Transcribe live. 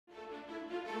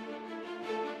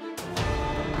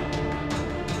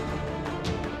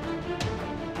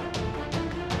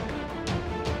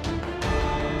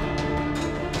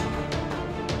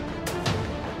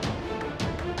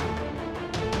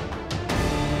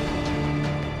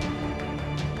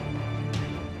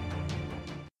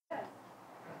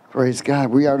Praise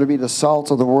God. We are to be the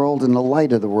salt of the world and the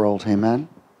light of the world. Amen.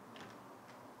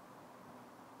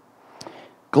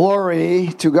 Glory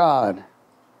to God.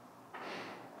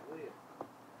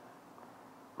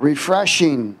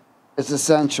 Refreshing is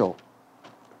essential.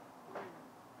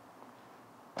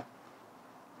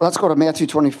 Let's go to Matthew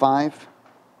 25.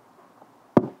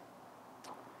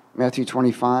 Matthew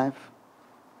 25.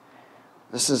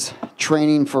 This is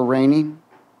training for reigning.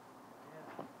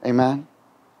 Amen.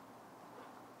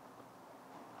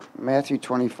 Matthew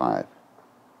 25.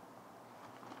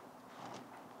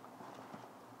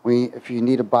 If you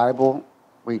need a Bible,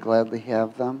 we gladly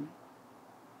have them.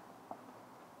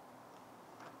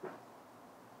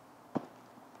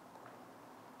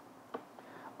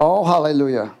 Oh,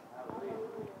 hallelujah.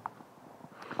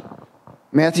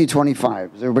 Matthew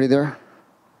 25. Is everybody there?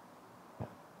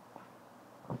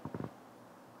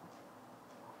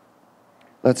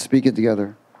 Let's speak it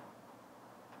together.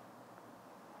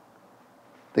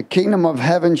 The kingdom of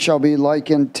heaven shall be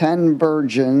likened 10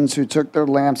 virgins who took their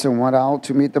lamps and went out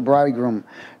to meet the bridegroom.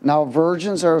 Now,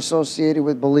 virgins are associated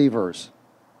with believers.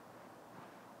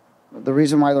 The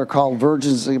reason why they're called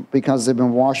virgins is because they've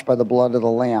been washed by the blood of the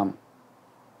Lamb.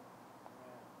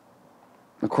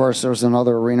 Of course, there's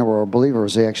another arena where a believer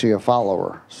is actually a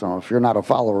follower. So if you're not a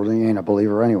follower, then you ain't a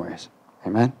believer anyways.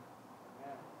 Amen?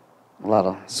 A lot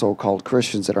of so-called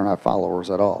Christians that are not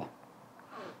followers at all.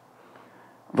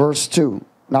 Verse 2.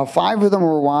 Now 5 of them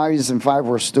were wise and 5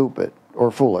 were stupid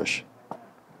or foolish.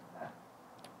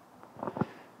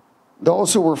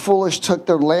 Those who were foolish took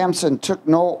their lamps and took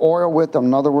no oil with them.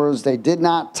 In other words, they did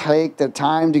not take the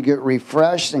time to get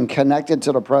refreshed and connected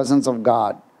to the presence of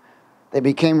God. They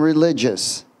became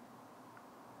religious.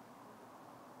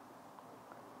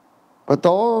 But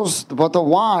the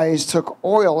wise took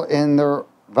oil in their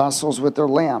vessels with their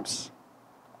lamps.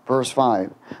 Verse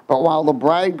 5. But while the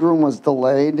bridegroom was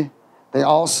delayed, they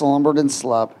all slumbered and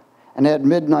slept. And at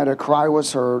midnight a cry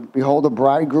was heard, behold, the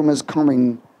bridegroom is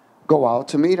coming, go out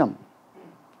to meet him.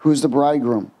 Who's the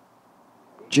bridegroom?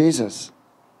 Jesus.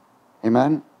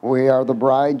 Amen? We are the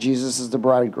bride, Jesus is the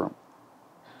bridegroom.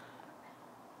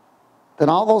 Then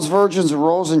all those virgins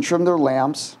arose and trimmed their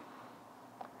lamps.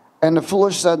 And the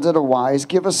foolish said to the wise,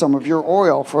 give us some of your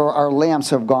oil, for our lamps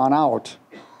have gone out.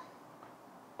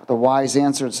 But the wise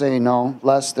answered, saying, no,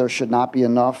 lest there should not be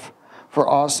enough for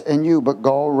us and you, but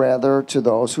go rather to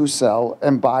those who sell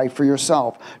and buy for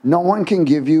yourself. No one can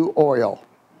give you oil.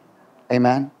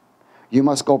 Amen? You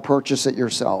must go purchase it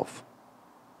yourself.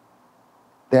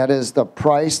 That is the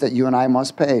price that you and I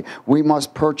must pay. We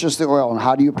must purchase the oil. And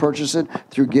how do you purchase it?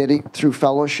 Through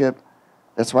fellowship.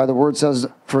 That's why the word says,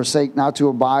 forsake not to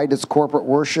abide. It's corporate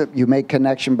worship. You make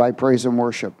connection by praise and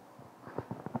worship.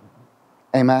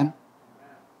 Amen?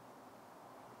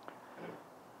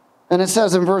 And it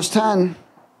says in verse 10,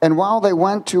 and while they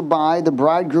went to buy, the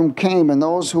bridegroom came, and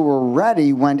those who were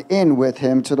ready went in with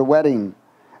him to the wedding,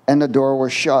 and the door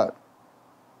was shut.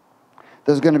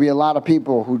 There's going to be a lot of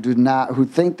people who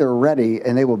think they're ready,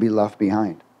 and they will be left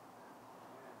behind.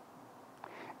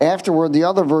 Afterward, the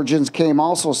other virgins came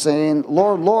also, saying,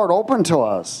 Lord, Lord, open to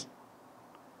us.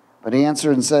 But he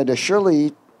answered and said,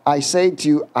 surely I say to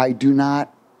you, I do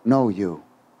not know you.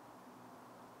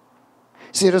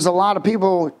 See, there's a lot of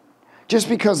people, just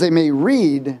because they may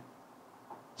read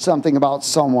something about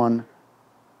someone,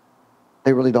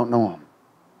 they really don't know them.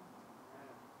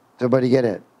 Does everybody get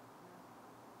it?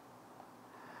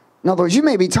 In other words, you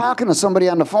may be talking to somebody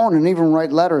on the phone and even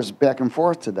write letters back and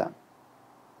forth to them.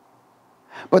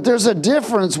 But there's a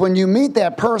difference when you meet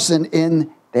that person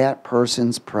in that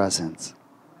person's presence.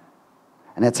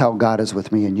 And that's how God is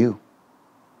with me and you.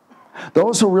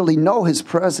 Those who really know his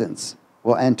presence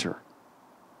will enter.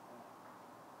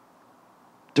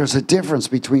 There's a difference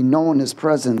between knowing his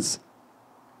presence,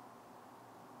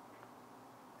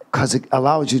 because it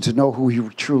allows you to know who he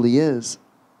truly is.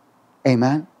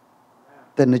 Amen?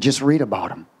 Than to just read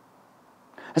about him.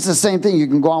 It's the same thing. You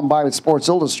can go out and buy with Sports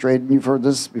Illustrated, and you've heard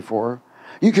this before.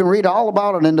 You can read all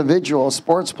about an individual, a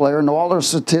sports player, know all their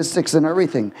statistics and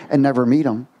everything, and never meet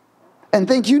them, and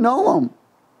think you know them.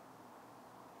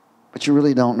 But you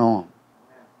really don't know them,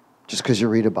 just because you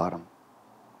read about them.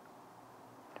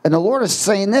 And the Lord is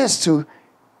saying this to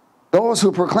those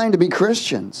who proclaim to be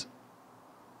Christians.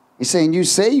 He's saying, you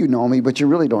say you know me, but you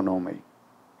really don't know me.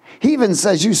 He even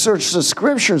says you search the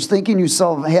scriptures thinking you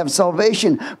have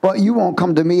salvation, but you won't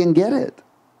come to me and get it.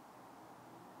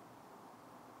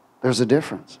 There's a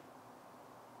difference.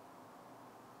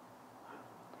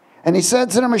 And he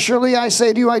said to them, surely I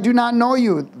say to you, I do not know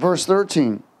you. Verse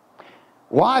 13.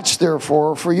 Watch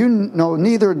therefore, for you know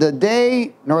neither the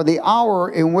day nor the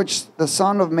hour in which the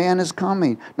Son of Man is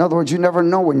coming. In other words, you never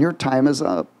know when your time is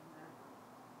up.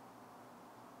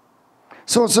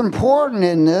 So it's important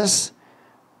in this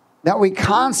that we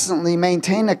constantly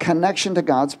maintain a connection to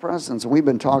God's presence. We've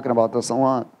been talking about this a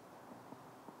lot.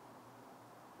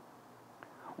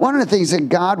 One of the things that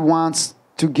God wants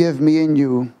to give me and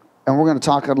you, and we're going to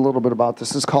talk a little bit about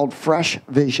this, is called fresh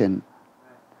vision.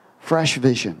 Fresh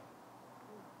vision.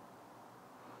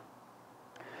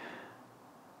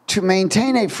 To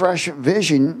maintain a fresh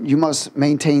vision, you must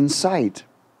maintain sight.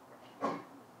 Is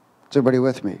everybody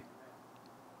with me?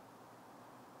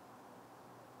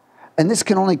 And this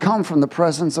can only come from the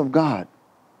presence of God.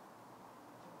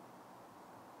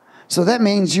 So that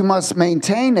means you must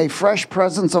maintain a fresh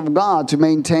presence of God to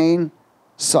maintain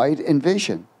sight and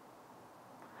vision.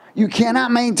 You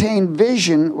cannot maintain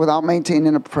vision without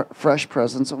maintaining a fresh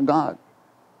presence of God.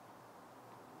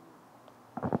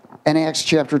 In Acts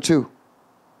chapter 2.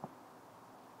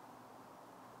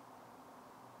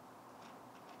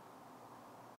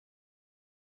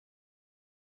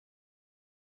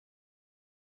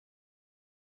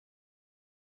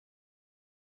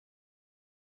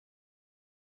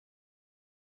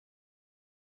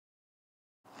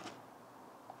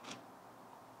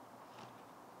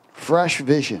 Fresh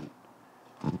vision.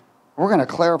 We're going to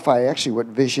clarify actually what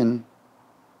vision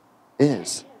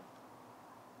is.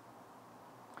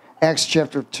 Acts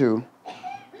chapter 2.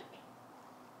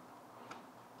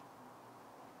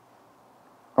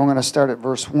 I'm going to start at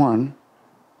verse 1.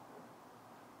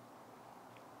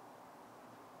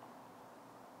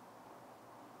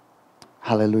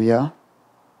 Hallelujah.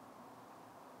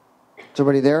 Is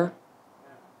everybody there?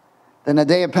 Then the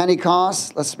day of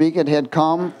Pentecost, let's speak, it had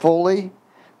come fully.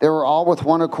 They were all with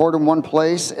one accord in one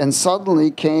place, and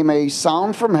suddenly came a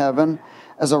sound from heaven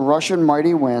as a rushing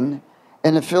mighty wind,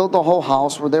 and it filled the whole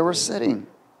house where they were sitting.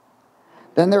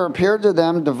 Then there appeared to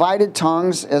them divided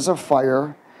tongues as of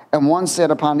fire, and one sat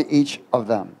upon each of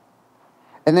them.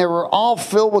 And they were all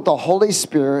filled with the Holy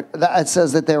Spirit. It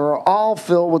says that they were all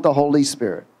filled with the Holy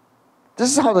Spirit.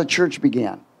 This is how the church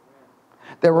began.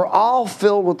 They were all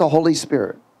filled with the Holy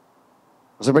Spirit.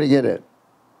 Does everybody get it?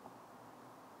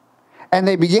 And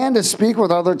they began to speak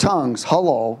with other tongues.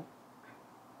 Hello.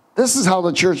 This is how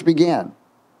the church began.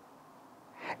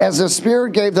 As the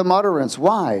Spirit gave them utterance.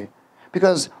 Why?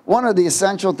 Because one of the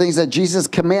essential things that Jesus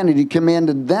commanded, he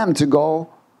commanded them to go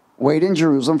wait in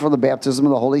Jerusalem for the baptism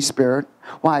of the Holy Spirit.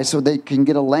 Why? So they can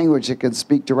get a language that can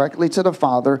speak directly to the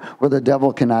Father where the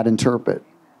devil cannot interpret.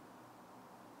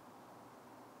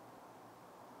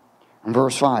 In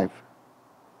verse 5.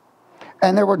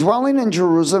 And there were dwelling in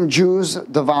Jerusalem Jews,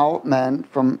 devout men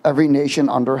from every nation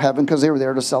under heaven, because they were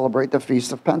there to celebrate the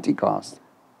feast of Pentecost.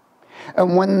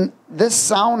 And when this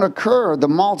sound occurred, the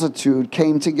multitude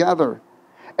came together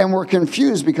and were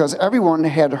confused because everyone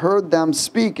had heard them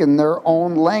speak in their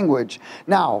own language.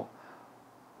 Now,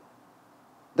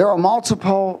 there are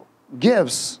multiple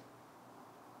gifts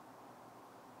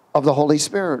of the Holy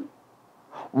Spirit.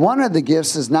 One of the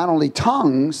gifts is not only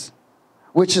tongues,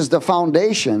 which is the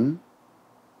foundation,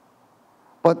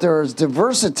 but there's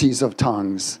diversities of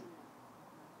tongues.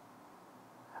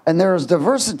 And there's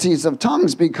diversities of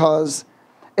tongues because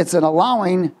it's an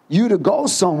allowing you to go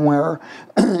somewhere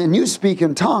and you speak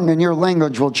in tongue and your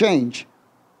language will change.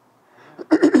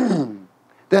 Then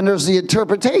there's the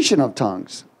interpretation of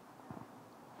tongues.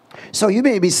 So you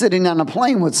may be sitting on a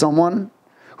plane with someone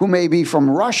who may be from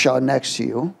Russia next to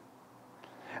you,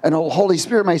 and the Holy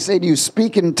Spirit may say to you,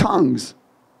 speak in tongues.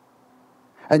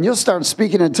 And you'll start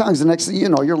speaking in tongues. The next thing you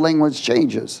know, your language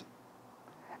changes.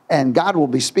 And God will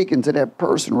be speaking to that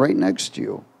person right next to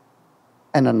you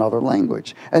in another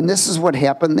language. And this is what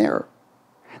happened there.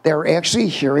 They were actually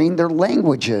hearing their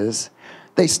languages.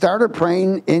 They started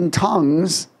praying in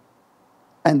tongues.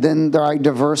 And then their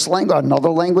diverse language, another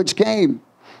language came.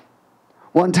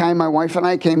 One time my wife and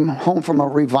I came home from a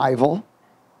revival.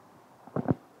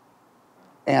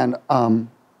 And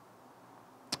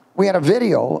we had a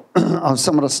video of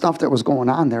some of the stuff that was going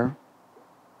on there.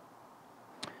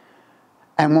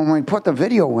 And when we put the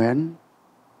video in,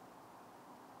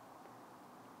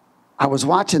 I was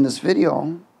watching this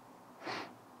video,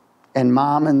 and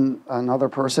Mom and another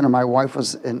person and my wife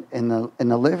was in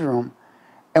the living room.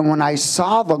 And when I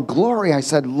saw the glory, I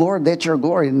said, Lord, that's your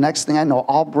glory. The next thing I know,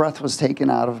 all breath was taken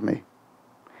out of me.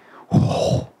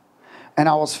 And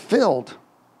I was filled.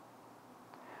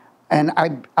 And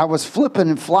I was flipping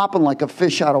and flopping like a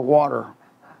fish out of water.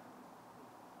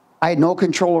 I had no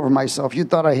control over myself. You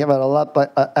thought I had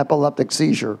an epileptic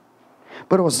seizure.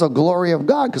 But it was the glory of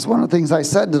God, because one of the things I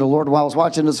said to the Lord while I was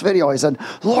watching this video, I said,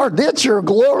 Lord, that's your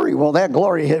glory. Well, that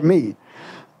glory hit me.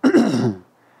 The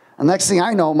next thing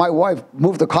I know, my wife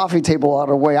moved the coffee table out of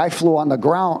the way. I flew on the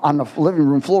ground, on the living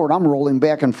room floor, and I'm rolling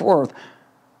back and forth.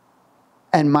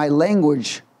 And my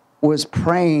language was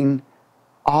praying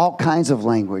all kinds of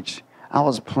language. I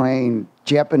was praying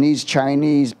Japanese,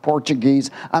 Chinese,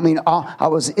 Portuguese. I mean, I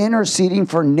was interceding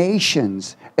for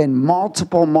nations in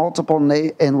multiple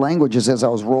languages as I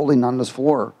was rolling on this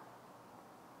floor.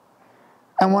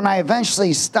 And when I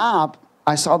eventually stopped,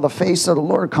 I saw the face of the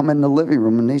Lord come in the living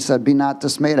room, and he said, be not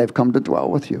dismayed, I've come to dwell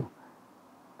with you.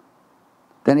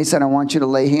 Then he said, I want you to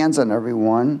lay hands on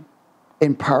everyone,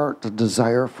 impart the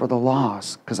desire for the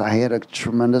lost, because I had a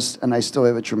tremendous, and I still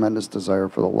have a tremendous desire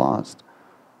for the lost.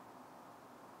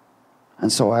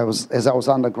 And so as I was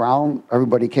on the ground,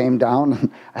 everybody came down,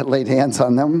 and I laid hands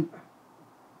on them.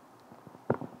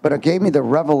 But it gave me the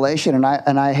revelation, and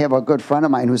I have a good friend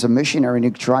of mine who's a missionary, and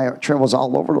he travels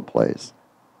all over the place,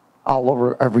 all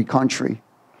over every country.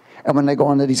 And when they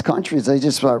go into these countries, they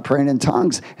just start praying in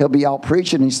tongues. He'll be out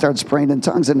preaching, and he starts praying in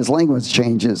tongues, and his language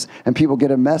changes, and people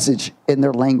get a message in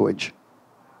their language.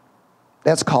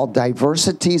 That's called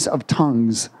diversities of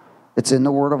tongues. It's in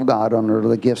the Word of God under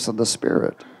the gifts of the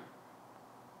Spirit.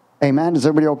 Amen? Is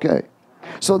everybody okay?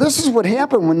 So this is what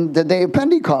happened when the day of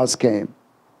Pentecost came.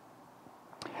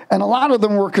 And a lot of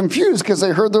them were confused because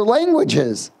they heard their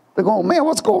languages. They're going, man,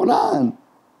 what's going on?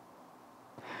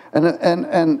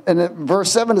 And in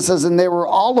verse 7 it says, and they were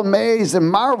all amazed and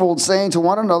marveled, saying to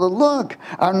one another, look,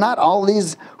 are not all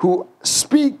these who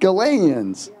speak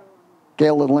Galileans,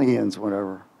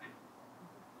 whatever.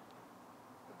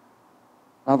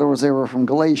 In other words, they were from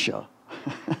Galatia.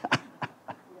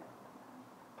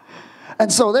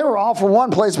 And so they were all from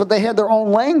one place, but they had their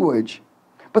own language.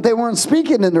 But they weren't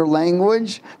speaking in their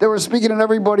language. They were speaking in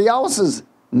everybody else's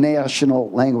national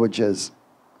languages.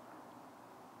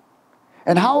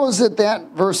 And how is it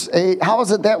that, verse 8, how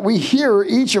is it that we hear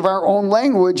each of our own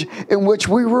language in which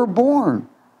we were born?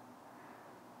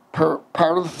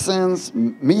 Parthians,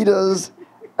 Medes,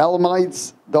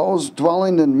 Elamites, those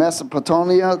dwelling in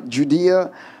Mesopotamia,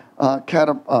 Judea,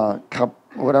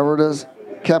 whatever it is,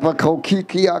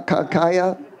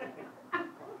 Cappadocia,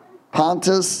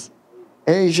 Pontus,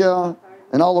 Asia,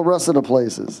 and all the rest of the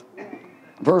places.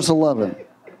 Verse 11.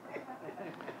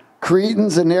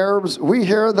 Cretans and Arabs, we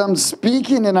hear them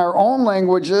speaking in our own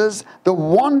languages the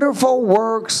wonderful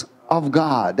works of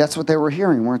God. That's what they were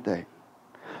hearing, weren't they?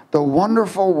 The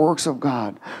wonderful works of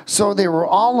God. So they were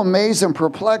all amazed and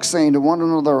perplexed, saying to one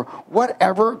another,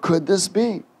 whatever could this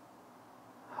be?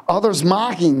 Others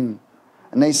mocking,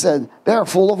 and they said, they're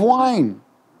full of wine.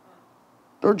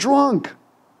 They're drunk.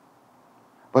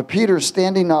 But Peter,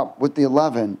 standing up with the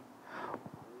 11,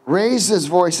 raised his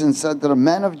voice and said to the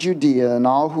men of Judea and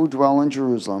all who dwell in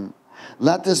Jerusalem,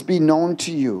 let this be known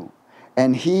to you,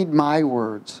 and heed my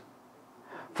words.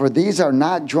 For these are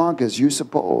not drunk as you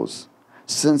suppose,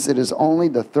 since it is only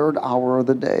the 3rd hour of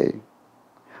the day.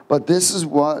 But this is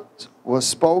what was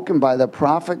spoken by the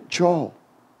prophet Joel.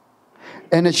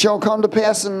 And it shall come to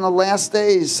pass in the last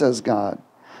days, says God,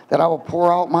 that I will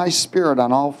pour out my spirit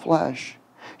on all flesh.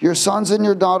 Your sons and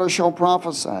your daughters shall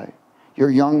prophesy. Your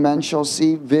young men shall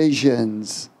see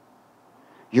visions.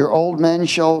 Your old men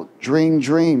shall dream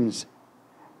dreams.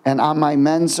 And on my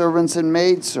men servants and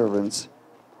maid servants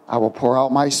I will pour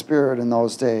out my spirit in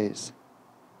those days.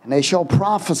 And they shall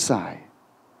prophesy.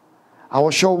 I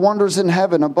will show wonders in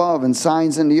heaven above and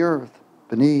signs in the earth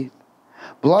beneath.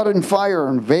 Blood and fire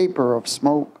and vapor of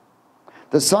smoke.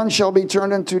 The sun shall be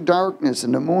turned into darkness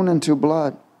and the moon into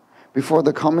blood before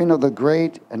the coming of the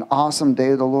great and awesome day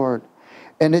of the Lord.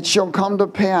 And it shall come to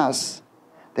pass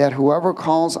that whoever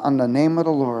calls on the name of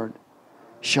the Lord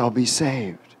shall be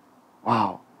saved.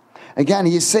 Wow. Again,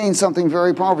 he's saying something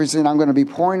very powerful. He's saying, I'm going to be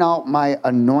pouring out my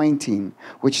anointing,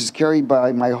 which is carried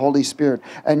by my Holy Spirit.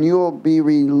 And you will be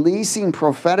releasing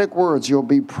prophetic words. You'll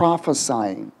be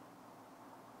prophesying.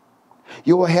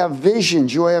 You will have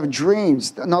visions. You will have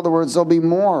dreams. In other words, there'll be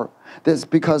more. That's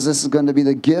because this is going to be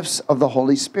the gifts of the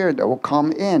Holy Spirit that will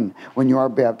come in when you are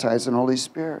baptized in the Holy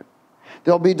Spirit.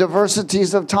 There'll be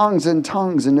diversities of tongues and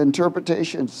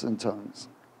interpretations in tongues.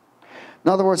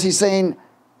 In other words, he's saying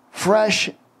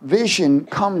fresh vision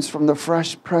comes from the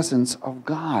fresh presence of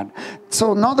God.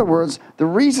 So in other words, the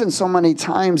reason so many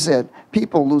times that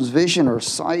people lose vision or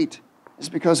sight is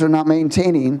because they're not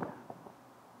maintaining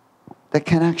that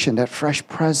connection, that fresh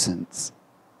presence.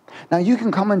 Now you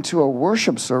can come into a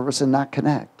worship service and not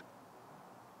connect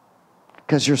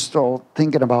because you're still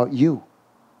thinking about you.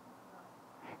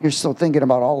 You're still thinking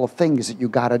about all the things that you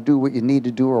got to do, what you need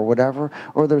to do, or whatever.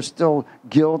 Or there's still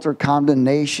guilt or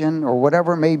condemnation or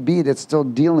whatever it may be that's still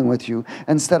dealing with you.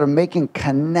 Instead of making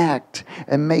connect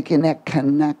and making that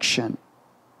connection,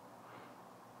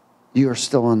 you're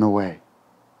still in the way.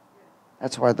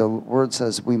 That's why the word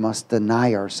says we must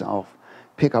deny ourselves,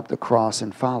 pick up the cross,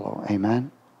 and follow.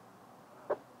 Amen?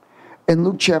 In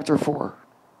Luke chapter 4.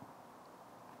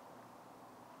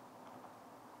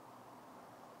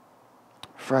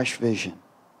 Fresh vision.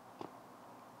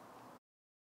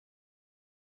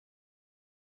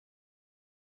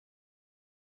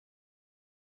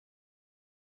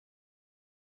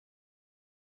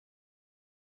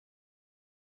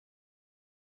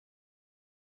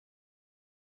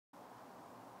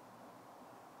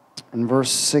 In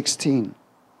verse 16.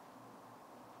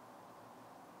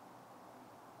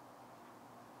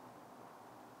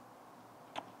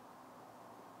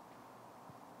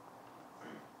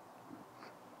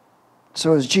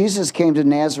 So as Jesus came to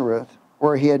Nazareth,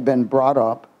 where he had been brought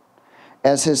up,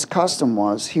 as his custom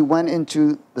was, he went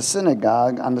into the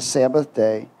synagogue on the Sabbath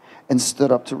day and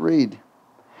stood up to read.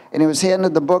 And he was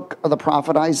handed the book of the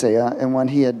prophet Isaiah, and when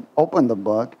he had opened the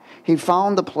book, he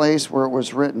found the place where it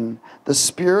was written, "The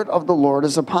Spirit of the Lord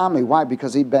is upon me." Why?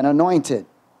 Because he'd been anointed.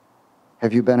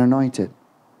 Have you been anointed?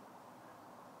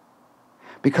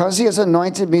 Because he has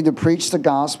anointed me to preach the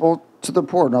gospel to the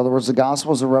poor. In other words, the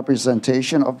gospel is a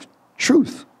representation of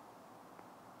truth.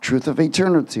 Truth of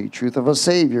eternity, truth of a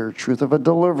Savior, truth of a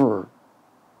deliverer,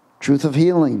 truth of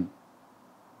healing.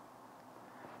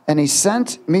 And he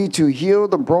sent me to heal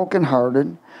the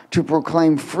brokenhearted, to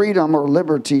proclaim freedom or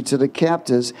liberty to the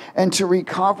captives, and to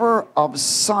recover of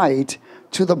sight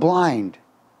to the blind,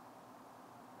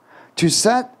 to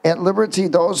set at liberty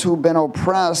those who've been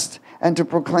oppressed, and to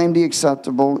proclaim the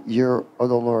acceptable year of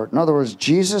the Lord. In other words,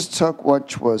 Jesus took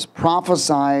what was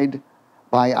prophesied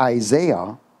by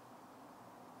Isaiah,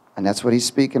 and that's what he's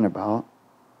speaking about.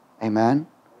 Amen?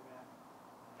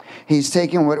 He's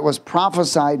taking what was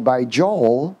prophesied by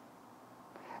Joel,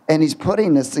 and he's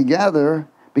putting this together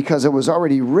because it was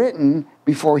already written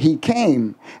before he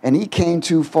came. And he came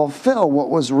to fulfill what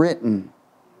was written.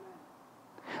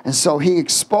 And so he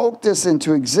spoke this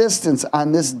into existence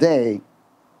on this day.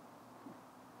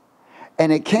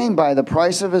 And it came by the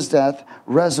price of his death,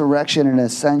 resurrection, and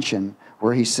ascension,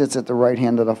 where he sits at the right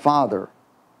hand of the Father.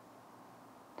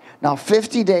 Now,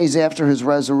 50 days after his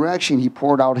resurrection, he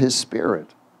poured out his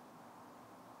Spirit.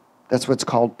 That's what's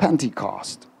called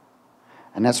Pentecost.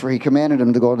 And that's where he commanded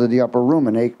him to go to the upper room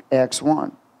in Acts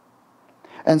 1.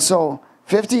 And so,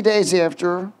 50 days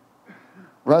after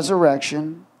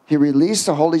resurrection, he released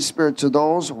the Holy Spirit to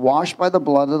those washed by the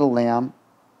blood of the Lamb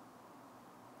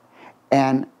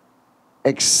and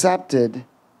accepted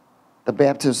the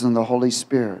baptism of the Holy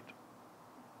Spirit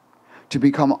to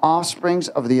become offsprings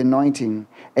of the anointing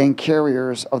and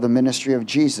carriers of the ministry of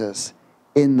Jesus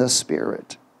in the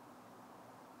Spirit,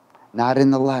 not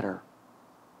in the letter.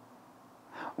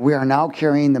 We are now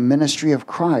carrying the ministry of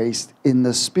Christ in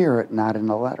the Spirit, not in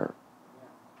the letter.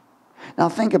 Now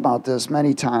think about this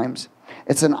many times.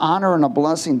 It's an honor and a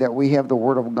blessing that we have the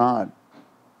Word of God.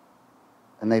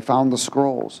 And they found the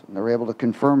scrolls, and they were able to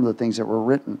confirm the things that were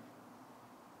written.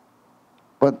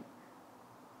 But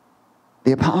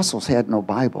the apostles had no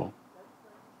Bible.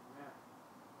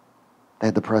 They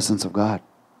had the presence of God.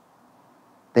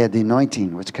 They had the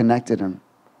anointing, which connected them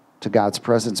to God's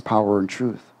presence, power, and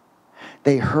truth.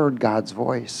 They heard God's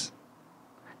voice.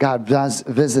 God does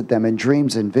visit them in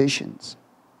dreams and visions.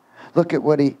 Look at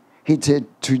what he did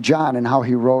to John and how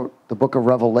he wrote the book of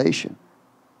Revelation.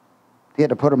 He had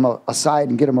to put him aside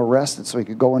and get him arrested so he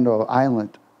could go into an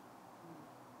island.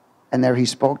 And there he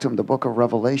spoke to him the book of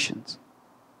Revelations.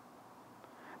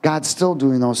 God's still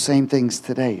doing those same things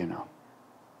today, you know.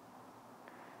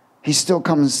 He still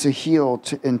comes to heal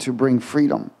and to bring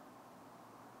freedom.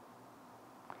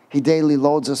 He daily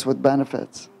loads us with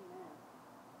benefits.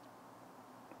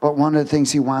 But one of the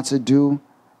things he wants to do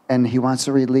and he wants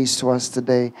to release to us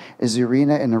today is the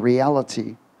arena and the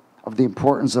reality of the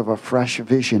importance of a fresh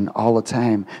vision all the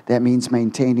time. That means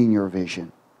maintaining your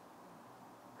vision.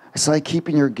 It's like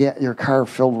keeping your car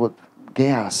filled with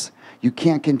gas. You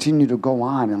can't continue to go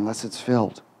on unless it's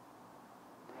filled.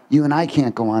 You and I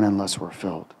can't go on unless we're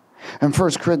filled. In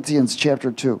 1 Corinthians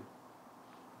chapter 2.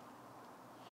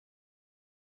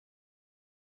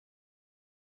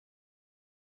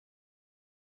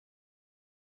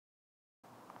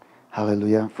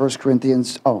 Hallelujah. 1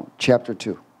 Corinthians, chapter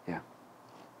 2. Yeah.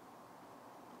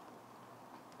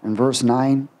 In verse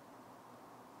 9.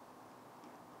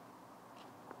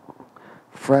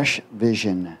 Fresh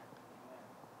vision.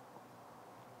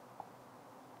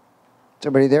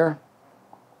 everybody there?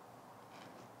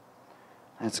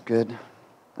 That's good.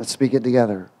 Let's speak it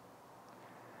together.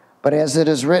 But as it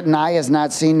is written, eye has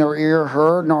not seen, nor ear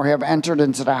heard, nor have entered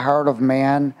into the heart of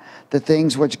man the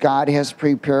things which God has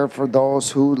prepared for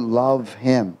those who love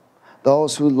him.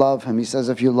 Those who love him. He says,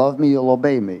 if you love me, you'll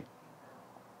obey me.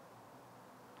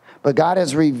 But God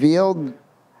has revealed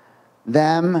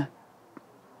them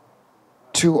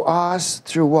to us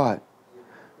through what?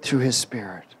 Through his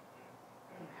Spirit.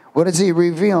 What is he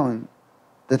revealing?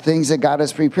 The things that God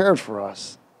has prepared for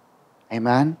us.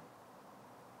 Amen?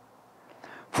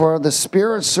 For the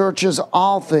Spirit searches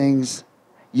all things,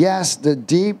 yes, the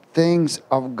deep things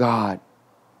of God.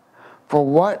 For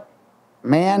what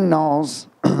man knows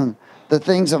the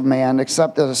things of man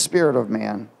except the Spirit of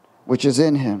man, which is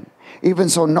in him. Even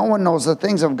so, no one knows the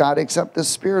things of God except the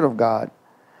Spirit of God.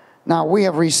 Now we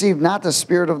have received not the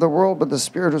spirit of the world, but the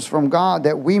Spirit is from God,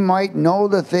 that we might know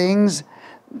the things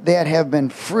that have been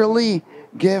freely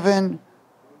given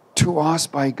to us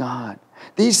by God.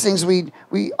 These things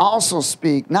we also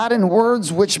speak, not in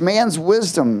words which man's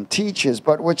wisdom teaches,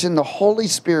 but which in the Holy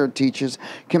Spirit teaches,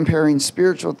 comparing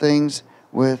spiritual things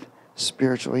with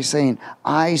spiritual. He's saying,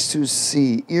 eyes to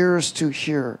see, ears to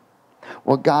hear.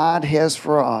 What God has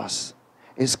for us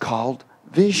is called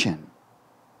vision.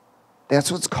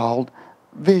 That's what's called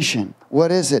vision.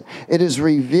 What is it? It is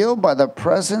revealed by the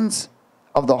presence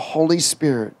of the Holy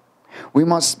Spirit. We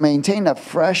must maintain a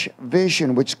fresh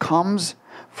vision which comes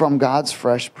from God's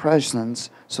fresh presence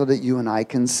so that you and I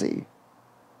can see.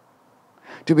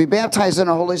 To be baptized in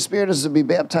the Holy Spirit is to be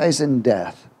baptized in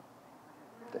death.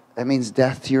 That means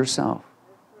death to yourself.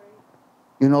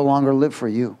 You no longer live for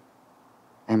you.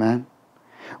 Amen.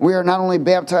 We are not only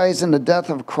baptized in the death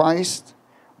of Christ,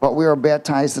 but we are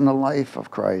baptized in the life of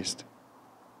Christ.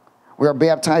 We are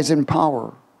baptized in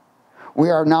power. We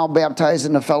are now baptized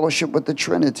in the fellowship with the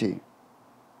Trinity.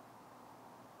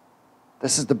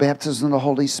 This is the baptism of the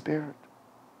Holy Spirit.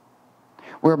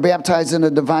 We're baptized in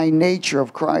the divine nature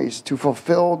of Christ to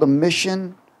fulfill the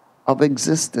mission of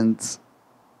existence.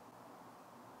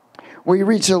 We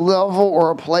reach a level or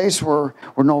a place where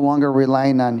we're no longer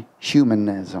relying on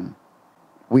humanism.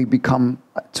 We become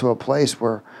to a place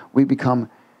where we become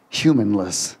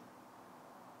humanless,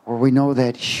 where we know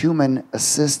that human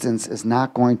assistance is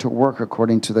not going to work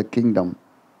according to the kingdom.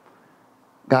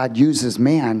 God uses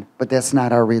man, but that's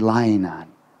not our relying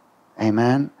on.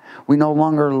 Amen? We no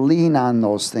longer lean on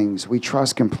those things. We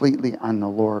trust completely on the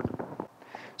Lord.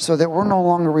 So that we're no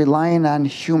longer relying on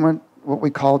human, what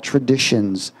we call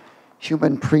traditions,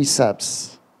 human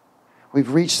precepts.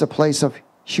 We've reached a place of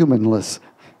humanless.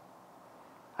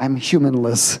 I'm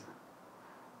humanless.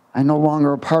 I'm no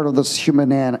longer a part of this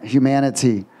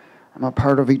humanity. I'm a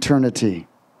part of eternity.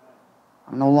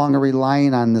 I'm no longer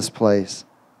relying on this place.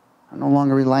 I'm no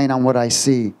longer relying on what I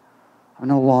see. I'm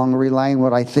no longer relying on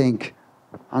what I think.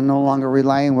 I'm no longer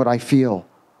relying on what I feel.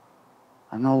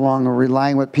 I'm no longer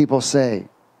relying on what people say.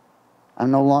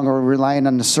 I'm no longer relying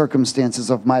on the circumstances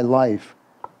of my life.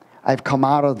 I've come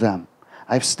out of them.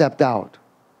 I've stepped out.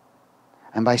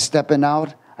 And by stepping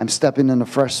out, I'm stepping in the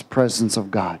fresh presence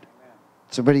of God.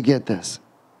 Does everybody get this?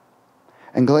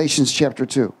 In Galatians chapter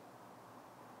 2.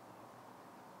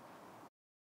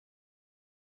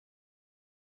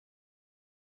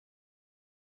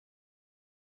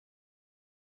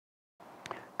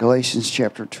 Galatians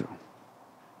chapter 2.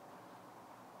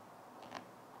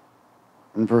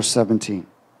 In verse 17.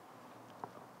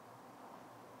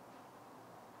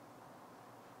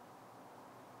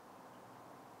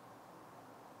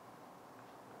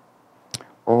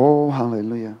 Oh,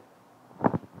 hallelujah.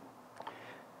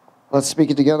 Let's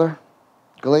speak it together.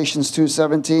 Galatians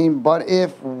 2:17. But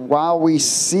if while we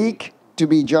seek to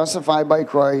be justified by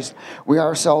Christ, we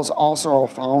ourselves also are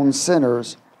found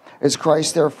sinners, is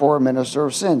Christ therefore a minister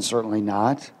of sin? Certainly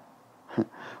not.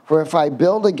 For if I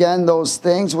build again those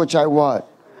things which I what?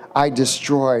 I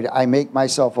destroyed. I make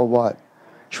myself a what?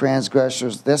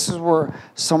 Transgressors. This is where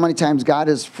so many times God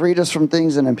has freed us from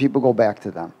things and then people go back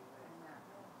to them.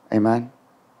 Amen.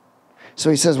 So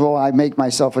he says, well, I make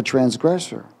myself a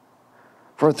transgressor.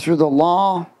 For I through the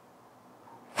law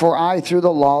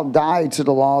died to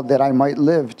the law that I might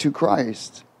live to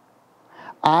Christ.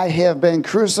 I have been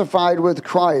crucified with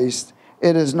Christ.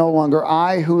 It is no longer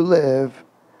I who live,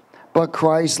 but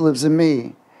Christ lives in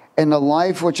me. And the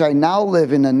life which I now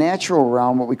live in the natural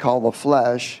realm, what we call the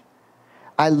flesh,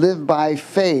 I live by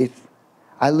faith.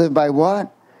 I live by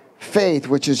what? Faith,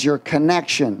 which is your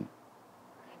connection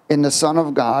in the Son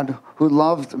of God who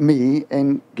loved me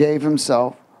and gave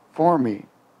himself for me.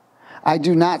 I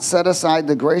do not set aside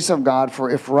the grace of God,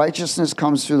 for if righteousness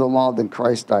comes through the law, then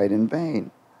Christ died in vain.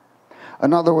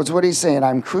 In other words, what he's saying,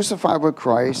 I'm crucified with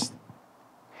Christ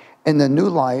in the new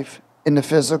life in the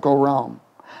physical realm.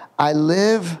 I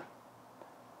live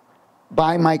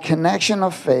by my connection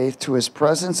of faith to his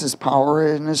presence, his power,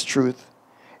 and his truth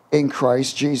in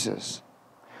Christ Jesus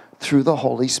through the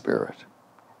Holy Spirit.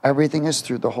 Everything is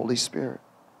through the Holy Spirit.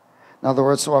 In other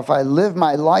words, so if I live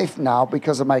my life now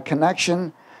because of my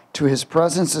connection to his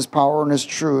presence, his power, and his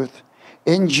truth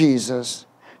in Jesus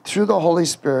through the Holy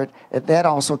Spirit, that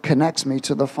also connects me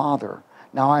to the Father.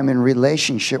 Now I'm in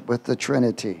relationship with the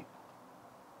Trinity.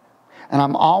 And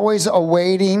I'm always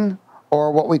awaiting,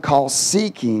 or what we call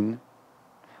seeking,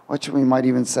 which we might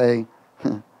even say,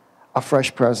 a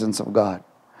fresh presence of God.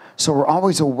 So we're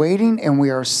always awaiting and we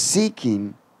are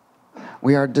seeking.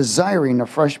 We are desiring a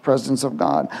fresh presence of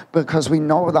God because we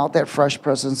know without that fresh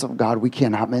presence of God, we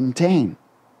cannot maintain.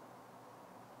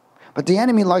 But the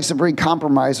enemy likes to bring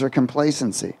compromise or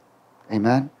complacency.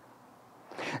 Amen?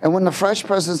 And when the fresh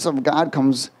presence of God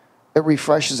comes, it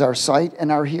refreshes our sight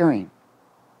and our hearing.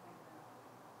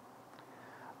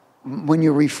 When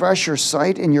you refresh your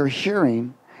sight and your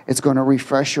hearing, it's going to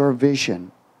refresh your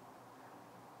vision.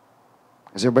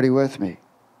 Is everybody with me?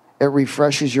 It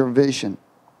refreshes your vision.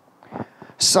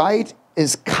 Sight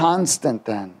is constant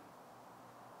then.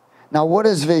 Now, what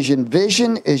is vision?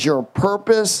 Vision is your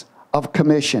purpose of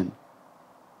commission.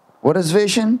 What is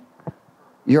vision?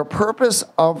 Your purpose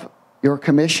of your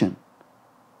commission.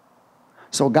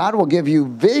 So God will give you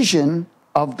vision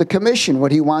of the commission,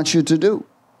 what he wants you to do.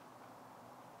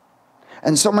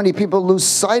 And so many people lose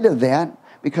sight of that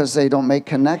because they don't make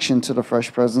connection to the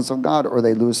fresh presence of God, or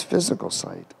they lose physical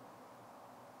sight.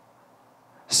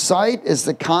 Sight is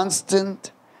the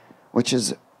constant, which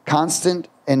is constant,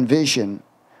 and vision,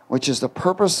 which is the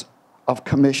purpose of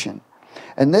commission.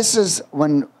 And this is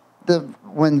when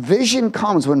vision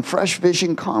comes, when fresh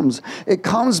vision comes, it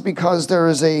comes because there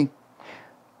is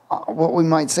what we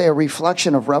might say, a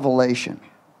reflection of revelation.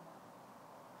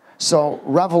 So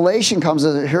revelation comes,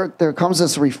 here there comes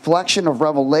this reflection of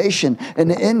revelation,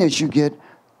 and in it you get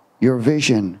your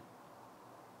vision,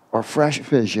 or fresh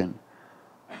vision.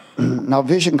 Now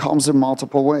vision comes in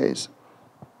multiple ways.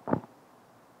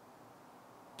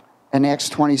 In Acts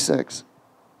 26.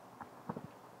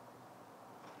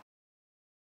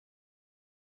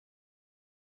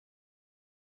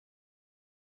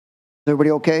 Everybody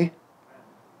okay?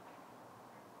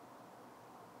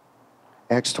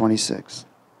 Acts 26.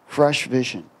 Fresh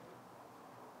vision.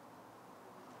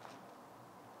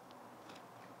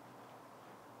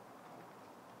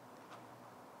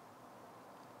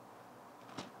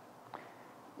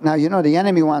 Now, you know, the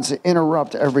enemy wants to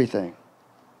interrupt everything.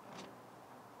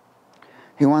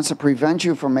 He wants to prevent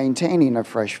you from maintaining a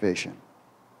fresh vision.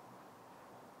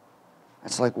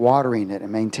 It's like watering it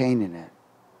and maintaining it.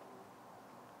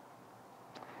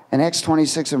 In Acts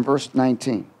 26 and verse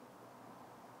 19.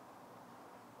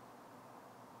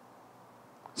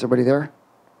 Is everybody there?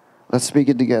 Let's speak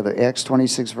it together. Acts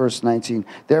 26, verse 19.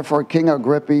 Therefore, King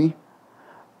Agrippa,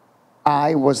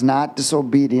 I was not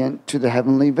disobedient to the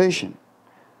heavenly vision.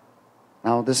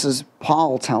 Now, this is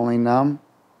Paul telling them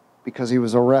because he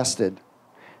was arrested.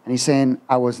 And he's saying,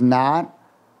 I was not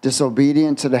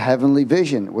disobedient to the heavenly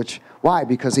vision. Why?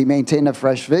 Because he maintained a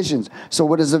fresh vision. So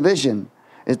what is a vision?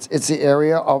 It's the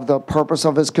area of the purpose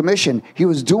of his commission. He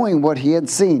was doing what he had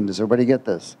seen. Does everybody get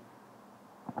this?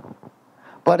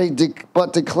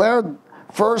 But declared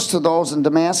first to those in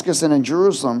Damascus and in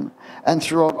Jerusalem and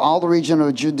throughout all the region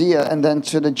of Judea, and then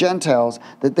to the Gentiles,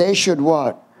 that they should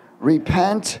what?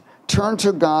 Repent, turn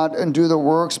to God, and do the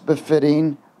works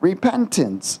befitting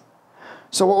repentance.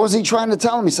 So what was he trying to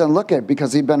tell them? He said, look it,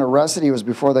 because he'd been arrested, he was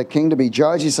before the king to be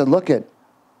judged. He said, look it,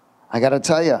 I got to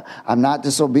tell you, I'm not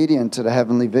disobedient to the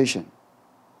heavenly vision.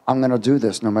 I'm going to do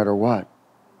this no matter what.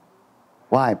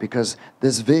 Why? Because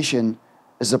this vision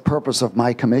is the purpose of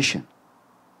my commission.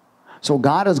 So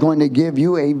God is going to give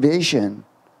you a vision,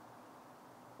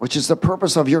 which is the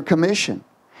purpose of your commission.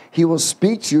 He will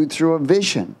speak to you through a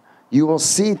vision. You will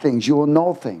see things. You will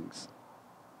know things.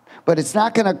 But it's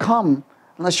not going to come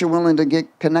unless you're willing to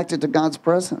get connected to God's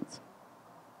presence.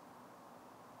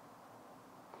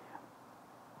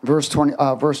 Verse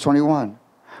 21.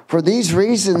 For these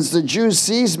reasons the Jews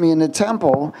seized me in the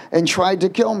temple and tried to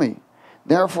kill me.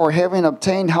 Therefore, having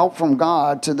obtained help from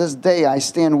God, to this day I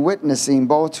stand witnessing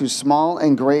both to small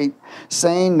and great,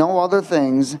 saying no other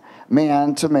things,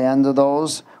 man to man, to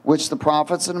those which the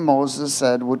prophets and Moses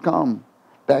said would come,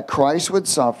 that Christ would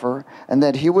suffer, and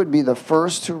that he would be the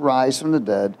first to rise from the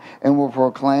dead, and will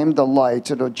proclaim the light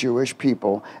to the Jewish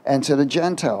people and to the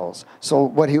Gentiles. So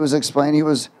what he was explaining, he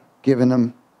was giving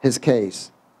them his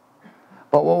case.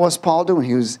 But what was Paul doing?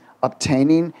 He was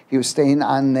obtaining, he was staying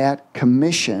on that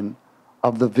commission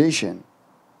of the vision,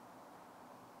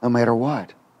 no matter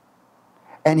what.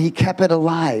 And he kept it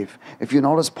alive. If you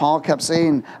notice, Paul kept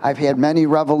saying, I've had many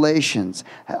revelations.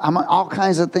 All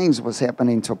kinds of things was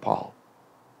happening to Paul.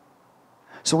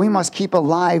 So we must keep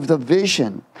alive the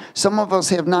vision. Some of us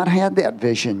have not had that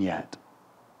vision yet.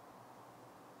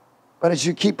 But as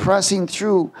you keep pressing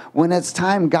through, when it's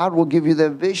time, God will give you the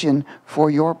vision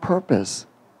for your purpose.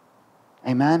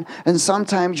 Amen? And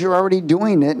sometimes you're already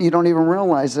doing it and you don't even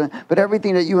realize it. But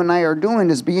everything that you and I are doing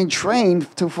is being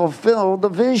trained to fulfill the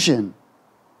vision.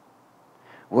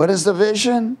 What is the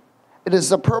vision? It is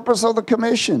the purpose of the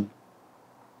commission.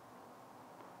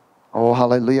 Oh,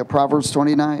 hallelujah. Proverbs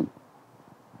 29.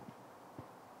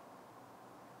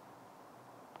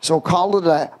 So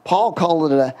Paul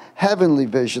called it a heavenly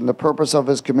vision, the purpose of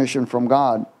his commission from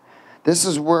God. This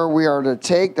is where we are to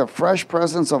take the fresh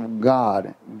presence of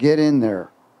God. Get in there.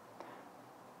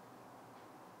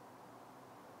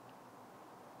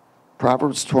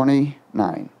 Proverbs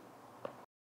 29.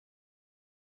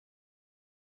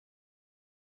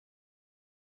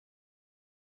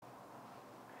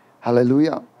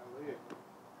 Hallelujah.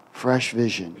 Fresh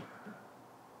vision.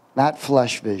 Not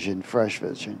flesh vision, fresh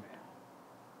vision.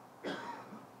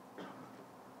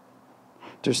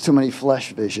 There's too many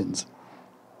flesh visions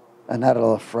and not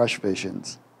enough fresh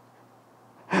visions.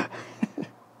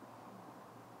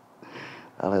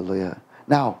 Hallelujah.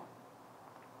 Now,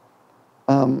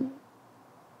 in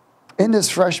this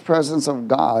fresh presence of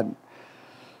God,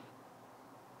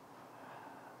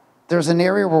 there's an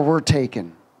area where we're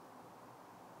taken.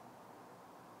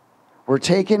 We're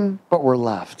taken, but we're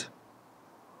left.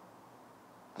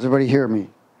 Does everybody hear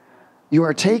me? You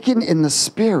are taken in the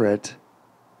spirit,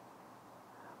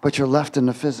 but you're left in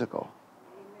the physical.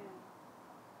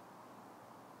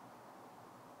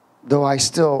 Though I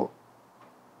still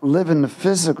live in the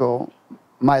physical,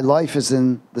 my life is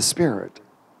in the spirit.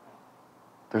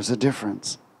 There's a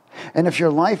difference. And if your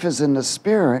life is in the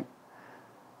spirit,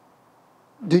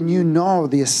 then you know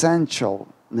the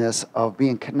essentialness of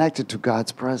being connected to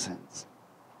God's presence.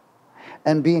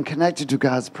 And being connected to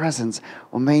God's presence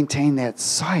will maintain that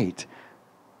sight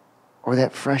or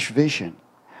that fresh vision.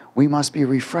 We must be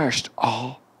refreshed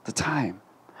all the time.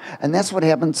 And that's what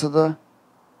happened to the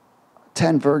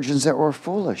 10 virgins that were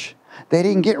foolish. They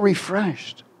didn't get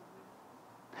refreshed.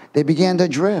 They began to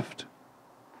drift.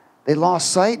 They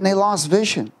lost sight and they lost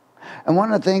vision. And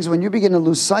one of the things, when you begin to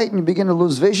lose sight and you begin to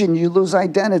lose vision, you lose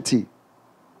identity.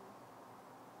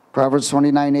 Proverbs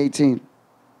 29:18.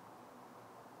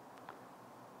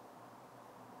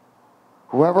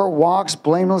 Whoever walks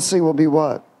blamelessly will be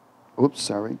what? Oops,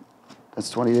 sorry. That's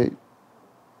 28.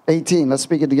 18, let's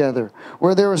speak it together.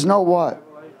 Where there is no what?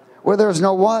 Where there is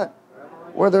no what?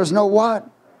 Where there is no what?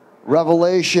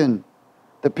 Revelation.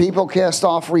 The people cast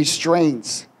off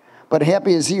restraints. But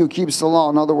happy is he who keeps the law.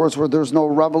 In other words, where there's no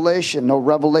revelation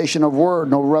of word,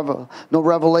 no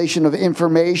revelation of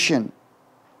information.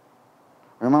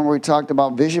 Remember we talked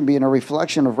about vision being a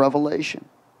reflection of revelation.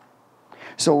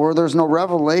 So where there's no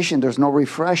revelation, there's no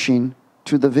refreshing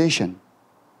to the vision,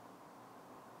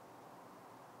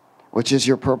 which is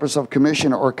your purpose of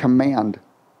commission or command.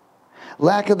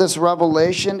 Lack of this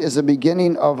revelation is a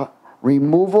beginning of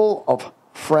removal of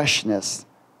freshness.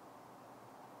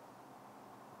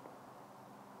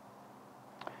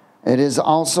 It is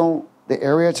also the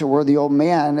area to where the old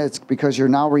man, it's because you're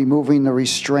now removing the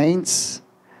restraints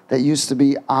that used to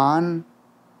be on,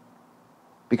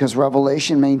 because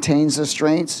revelation maintains the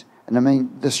restraints, and the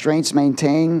restraints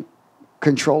maintain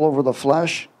control over the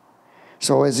flesh.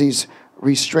 So as these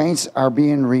restraints are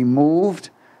being removed,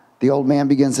 the old man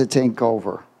begins to take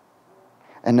over.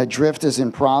 And the drift is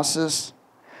in process.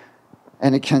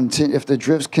 And if the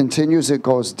drift continues, it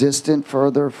goes distant,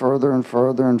 further, further, and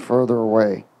further, and further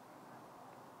away.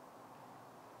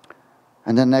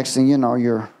 And then next thing you know,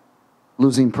 you're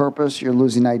losing purpose, you're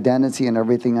losing identity and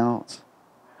everything else.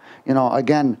 You know,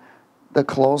 again, the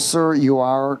closer you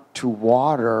are to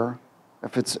water,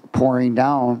 if it's pouring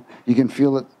down, you can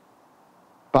feel it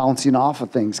bouncing off of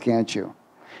things, can't you?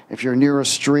 If you're near a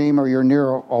stream or you're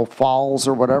near a falls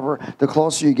or whatever, the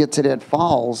closer you get to that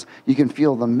falls, you can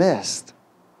feel the mist.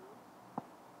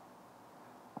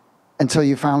 Until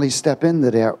you finally step into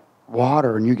that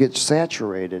water and you get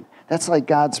saturated. That's like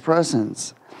God's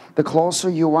presence. The closer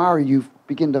you are, you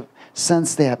begin to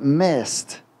sense that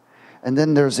mist. And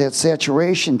then there's that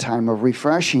saturation time of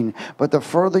refreshing. But the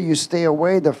further you stay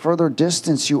away, the further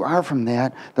distance you are from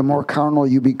that, the more carnal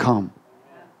you become.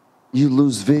 You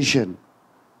lose vision.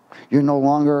 You're no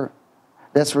longer,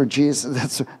 that's where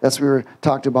Jesus, that's where we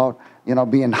talked about, you know,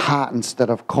 being hot instead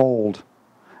of cold.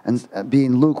 and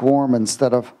being lukewarm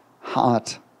instead of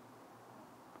hot.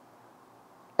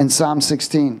 In Psalm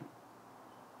 16.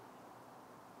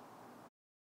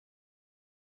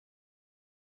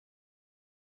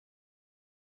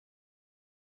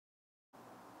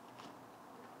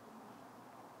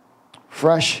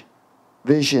 Fresh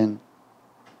vision.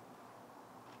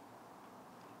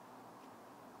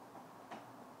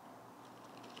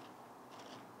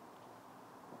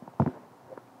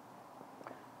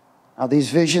 Now, these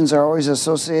visions are always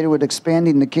associated with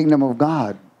expanding the kingdom of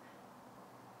God.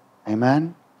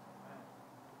 Amen?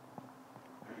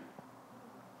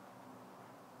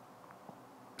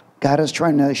 God is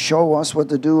trying to show us what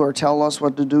to do or tell us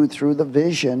what to do through the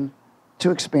vision to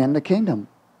expand the kingdom.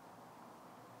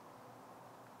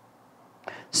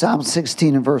 Psalm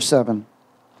 16 and verse 7.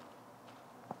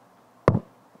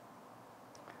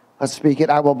 Let's speak it.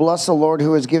 I will bless the Lord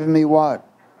who has given me what?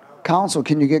 Counsel.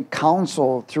 Can you get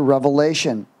counsel through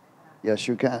revelation? Yes,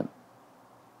 you can.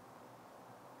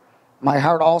 My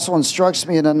heart also instructs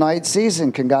me in the night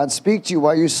season. Can God speak to you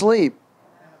while you sleep?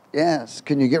 Yes.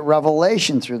 Can you get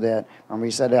revelation through that? Remember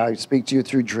he said, I speak to you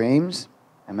through dreams.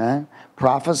 Amen.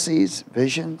 Prophecies,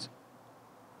 visions.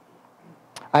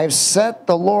 I have set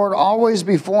the Lord always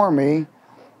before me.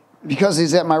 Because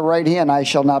he's at my right hand, I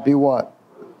shall not be what?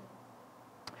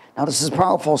 Now this is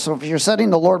powerful. So if you're setting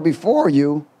the Lord before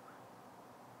you,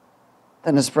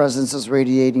 then his presence is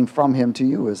radiating from him to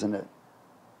you, isn't it?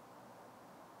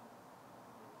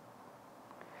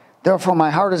 Therefore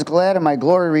my heart is glad and my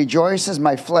glory rejoices.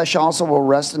 My flesh also will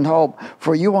rest in hope.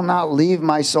 For you will not leave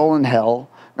my soul in hell,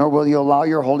 nor will you allow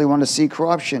your Holy One to see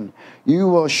corruption. You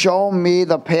will show me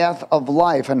the path of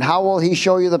life. And how will he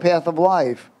show you the path of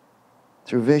life?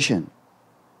 Through vision.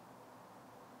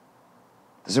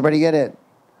 Does everybody get it?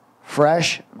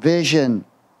 Fresh vision.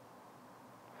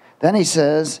 Then he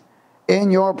says,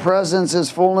 in your presence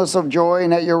is fullness of joy,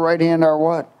 and at your right hand are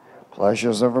what?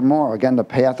 Pleasures evermore. Again, the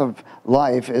path of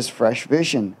life is fresh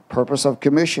vision, purpose of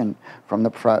commission from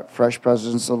the fresh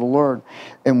presence of the Lord,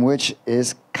 in which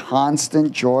is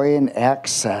constant joy and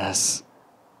access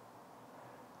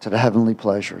to the heavenly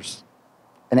pleasures.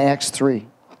 In Acts 3.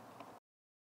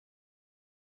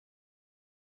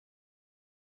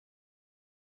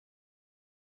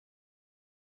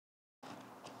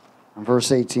 In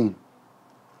verse 18.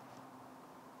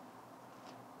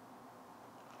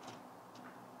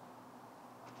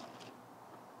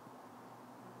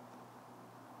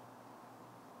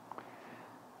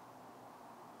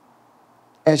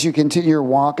 As you continue your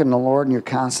walk in the Lord and you're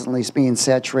constantly being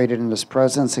saturated in his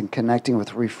presence and connecting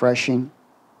with refreshing.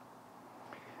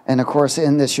 And of course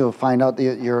in this you'll find out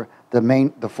the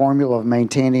formula of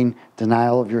maintaining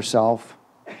denial of yourself,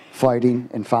 fighting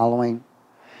and following.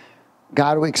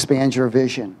 God will expand your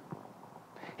vision.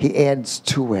 He adds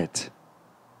to it.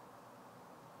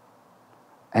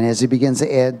 And as he begins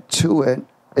to add to it,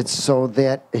 it's so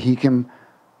that he can,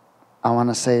 I want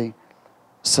to say,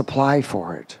 supply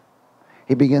for it.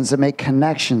 He begins to make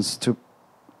connections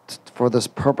for this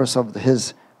purpose of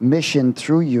his mission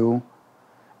through you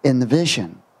in the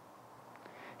vision.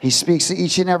 He speaks to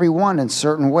each and every one in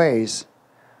certain ways,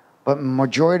 but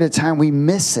majority of the time we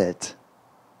miss it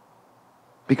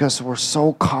because we're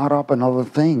so caught up in other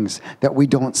things that we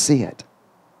don't see it.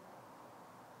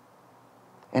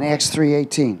 In Acts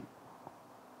 3:18. Is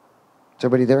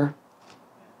everybody there?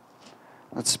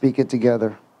 Let's speak it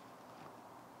together.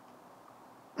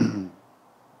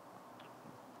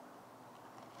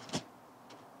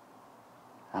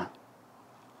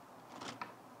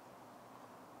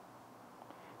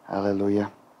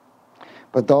 Hallelujah.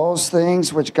 But those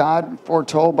things which God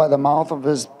foretold by the mouth of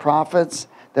his prophets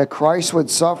that Christ would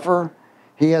suffer,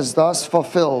 he has thus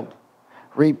fulfilled.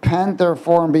 Repent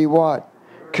therefore and be what?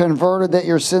 Converted, that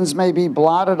your sins may be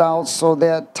blotted out, so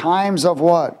that times of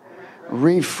what?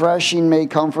 Refreshing may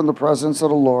come from the presence of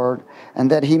the Lord,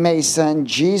 and that he may send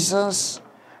Jesus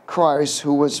Christ,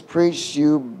 who was preached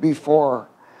you before,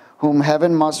 whom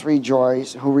heaven must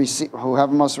rejoice, who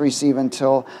heaven must receive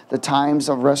until the times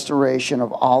of restoration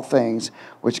of all things,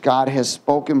 which God has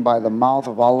spoken by the mouth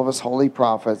of all of his holy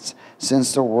prophets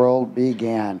since the world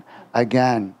began.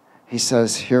 Again, he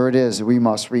says, here it is, we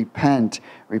must repent.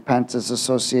 Repent is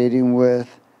associating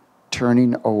with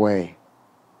turning away.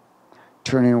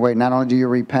 Turning away. Not only do you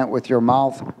repent with your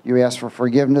mouth, you ask for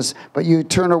forgiveness, but you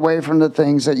turn away from the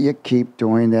things that you keep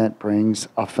doing that brings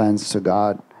offense to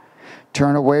God.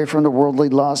 Turn away from the worldly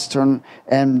lust, and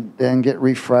then get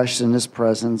refreshed in his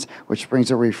presence, which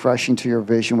brings a refreshing to your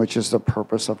vision, which is the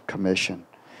purpose of commission.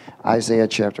 Isaiah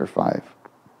chapter 5.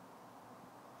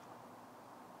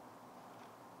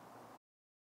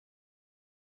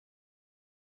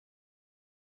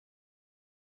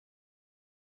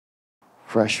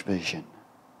 fresh vision.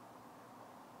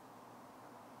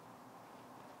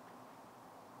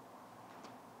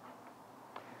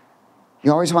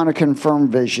 You always want to confirm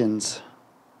visions.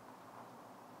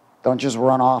 Don't just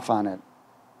run off on it.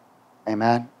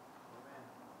 Amen?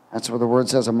 That's what the word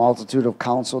says, a multitude of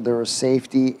counsel, there is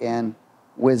safety and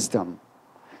wisdom.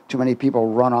 Too many people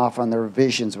run off on their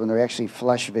visions when they're actually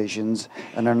flesh visions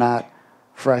and they're not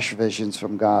fresh visions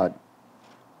from God.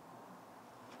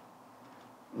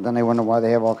 And then they wonder why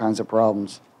they have all kinds of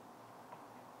problems.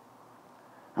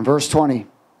 In verse 20.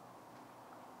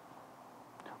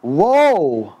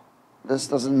 Whoa! This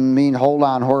doesn't mean hold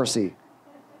on, horsey.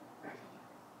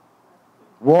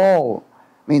 Woe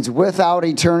means without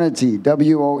eternity.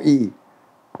 W-O-E.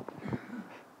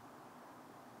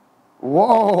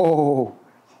 Woe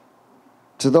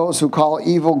to those who call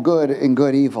evil good and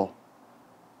good evil,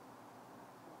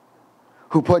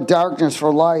 who put darkness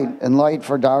for light and light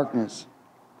for darkness,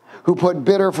 who put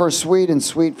bitter for sweet and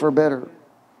sweet for bitter.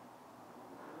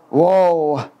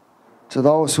 Woe to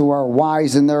those who are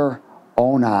wise in their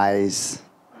own eyes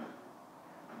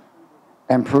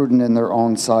and prudent in their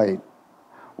own sight.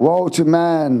 Woe to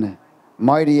men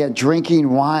mighty at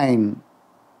drinking wine.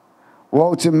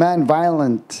 Woe to men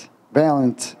violent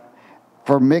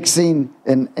for mixing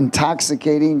in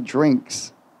intoxicating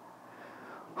drinks,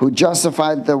 who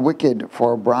justified the wicked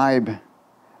for a bribe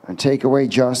and take away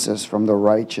justice from the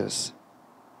righteous.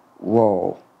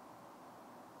 Woe.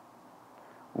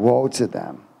 Woe to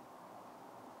them.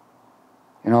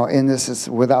 You know, in this is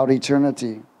without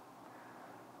eternity.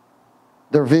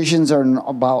 Their visions are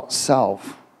about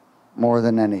self more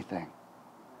than anything.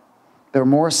 They're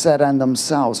more set on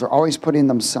themselves. They're always putting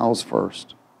themselves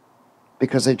first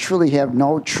because they truly have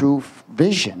no true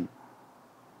vision.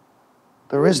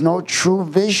 There is no true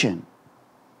vision.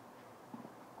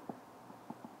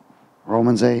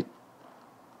 Romans 8.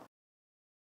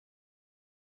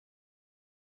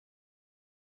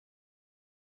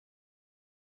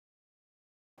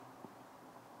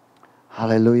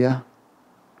 Hallelujah.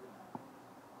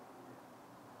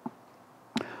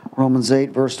 Romans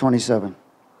 8, verse 27.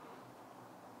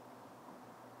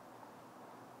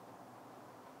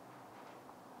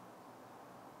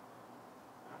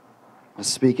 Let's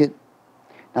speak it.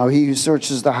 Now he who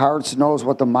searches the hearts knows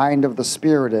what the mind of the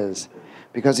Spirit is,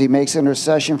 because he makes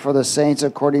intercession for the saints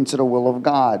according to the will of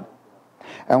God.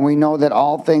 And we know that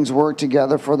all things work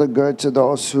together for the good to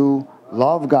those who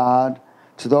love God,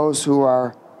 to those who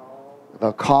are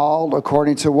the called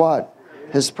according to what?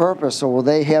 His purpose. So will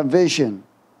they have vision?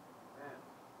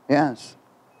 Yes.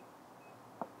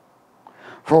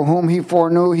 For whom he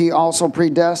foreknew, he also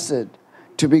predestined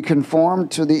to be conformed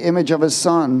to the image of his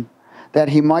Son, that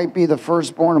he might be the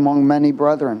firstborn among many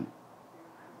brethren.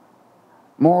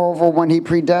 Moreover, when he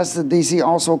predestined, these he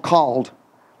also called.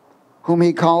 Whom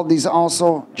he called, these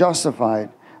also justified.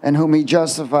 And whom he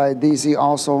justified, these he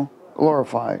also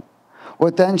glorified.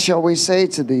 What then shall we say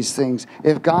to these things?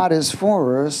 If God is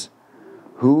for us,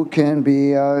 who can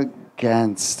be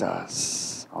against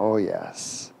us? Oh,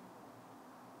 yes.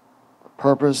 The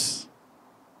purpose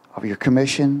of your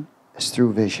commission is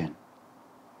through vision.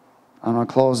 I'm going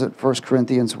to close at 1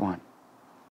 Corinthians 1.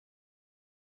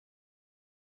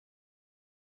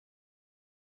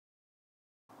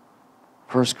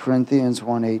 First Corinthians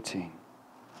 1:18.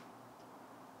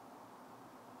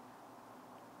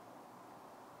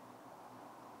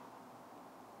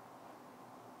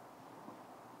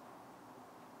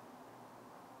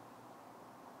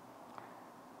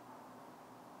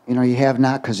 You know, you have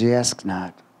not because you ask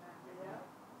not.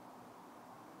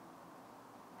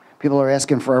 People are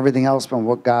asking for everything else but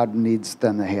what God needs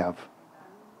them to have.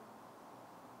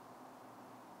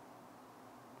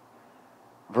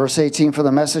 Verse 18, for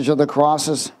the message of the cross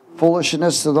is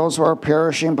foolishness to those who are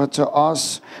perishing, but to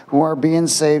us who are being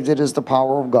saved, it is the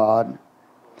power of God.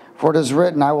 For it is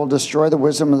written, I will destroy the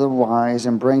wisdom of the wise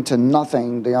and bring to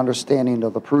nothing the understanding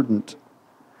of the prudent.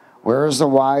 Where is the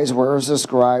wise? Where is the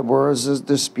scribe? Where is the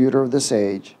disputer of this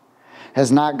age?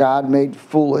 Has not God made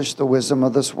foolish the wisdom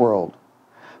of this world?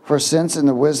 For since in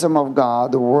the wisdom of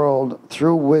God, the world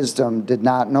through wisdom did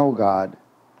not know God,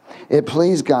 it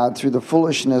pleased God through the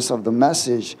foolishness of the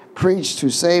message preached to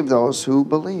save those who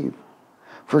believe.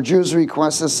 For Jews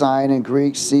request a sign and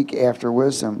Greeks seek after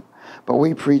wisdom. But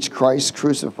we preach Christ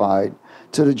crucified,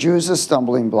 to the Jews a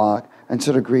stumbling block, and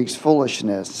to the Greeks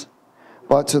foolishness.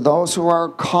 But to those who are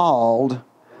called,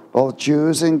 both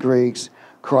Jews and Greeks,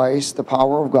 Christ, the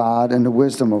power of God and the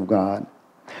wisdom of God.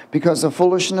 Because the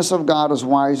foolishness of God is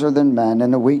wiser than men,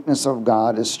 and the weakness of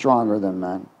God is stronger than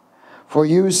men. For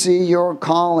you see your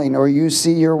calling, or you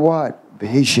see your what?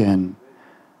 Vision.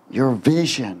 Your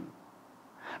vision.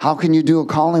 How can you do a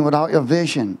calling without a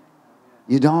vision?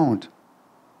 You don't.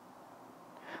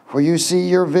 For you see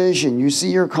your vision, you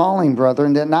see your calling,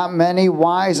 brethren, that not many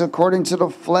wise according to the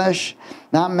flesh,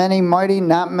 not many mighty,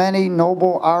 not many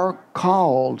noble are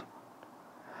called.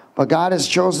 But God has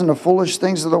chosen the foolish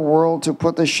things of the world to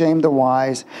put to shame the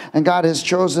wise. And God has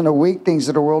chosen the weak things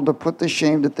of the world to put to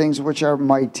shame the things which are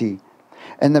mighty.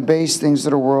 And the base things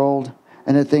of the world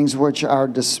and the things which are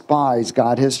despised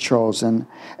God has chosen.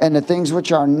 And the things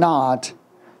which are not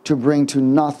to bring to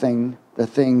nothing the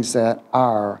things that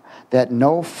are, that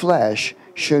no flesh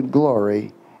should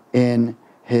glory in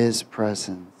his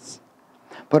presence.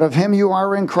 But of him you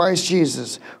are in Christ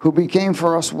Jesus, who became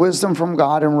for us wisdom from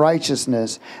God and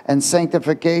righteousness and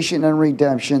sanctification and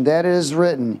redemption. That it is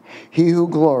written, he who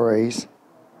glories,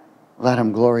 let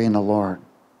him glory in the Lord.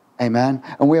 Amen.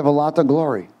 And we have a lot to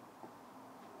glory.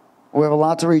 We have a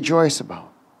lot to rejoice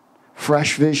about.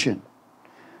 Fresh vision.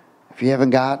 If you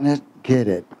haven't gotten it, get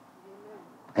it.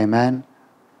 Amen.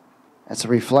 It's a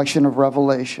reflection of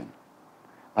revelation.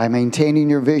 By maintaining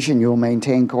your vision, you'll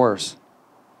maintain course.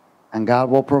 And God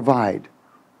will provide.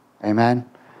 Amen.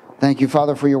 Thank you,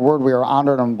 Father, for your word. We are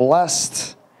honored and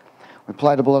blessed. We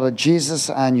apply the blood of Jesus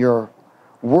on your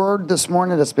word this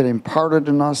morning that's been imparted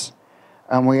in us.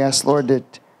 And we ask, Lord,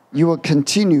 that you will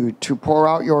continue to pour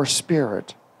out your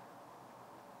Spirit,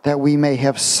 that we may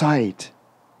have sight,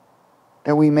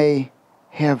 that we may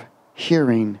have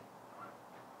hearing,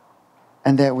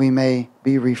 and that we may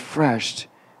be refreshed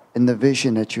in the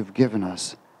vision that you've given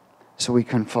us, so we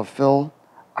can fulfill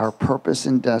our purpose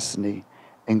and destiny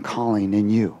and calling in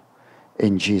you.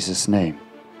 In Jesus' name.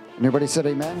 And everybody said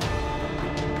amen.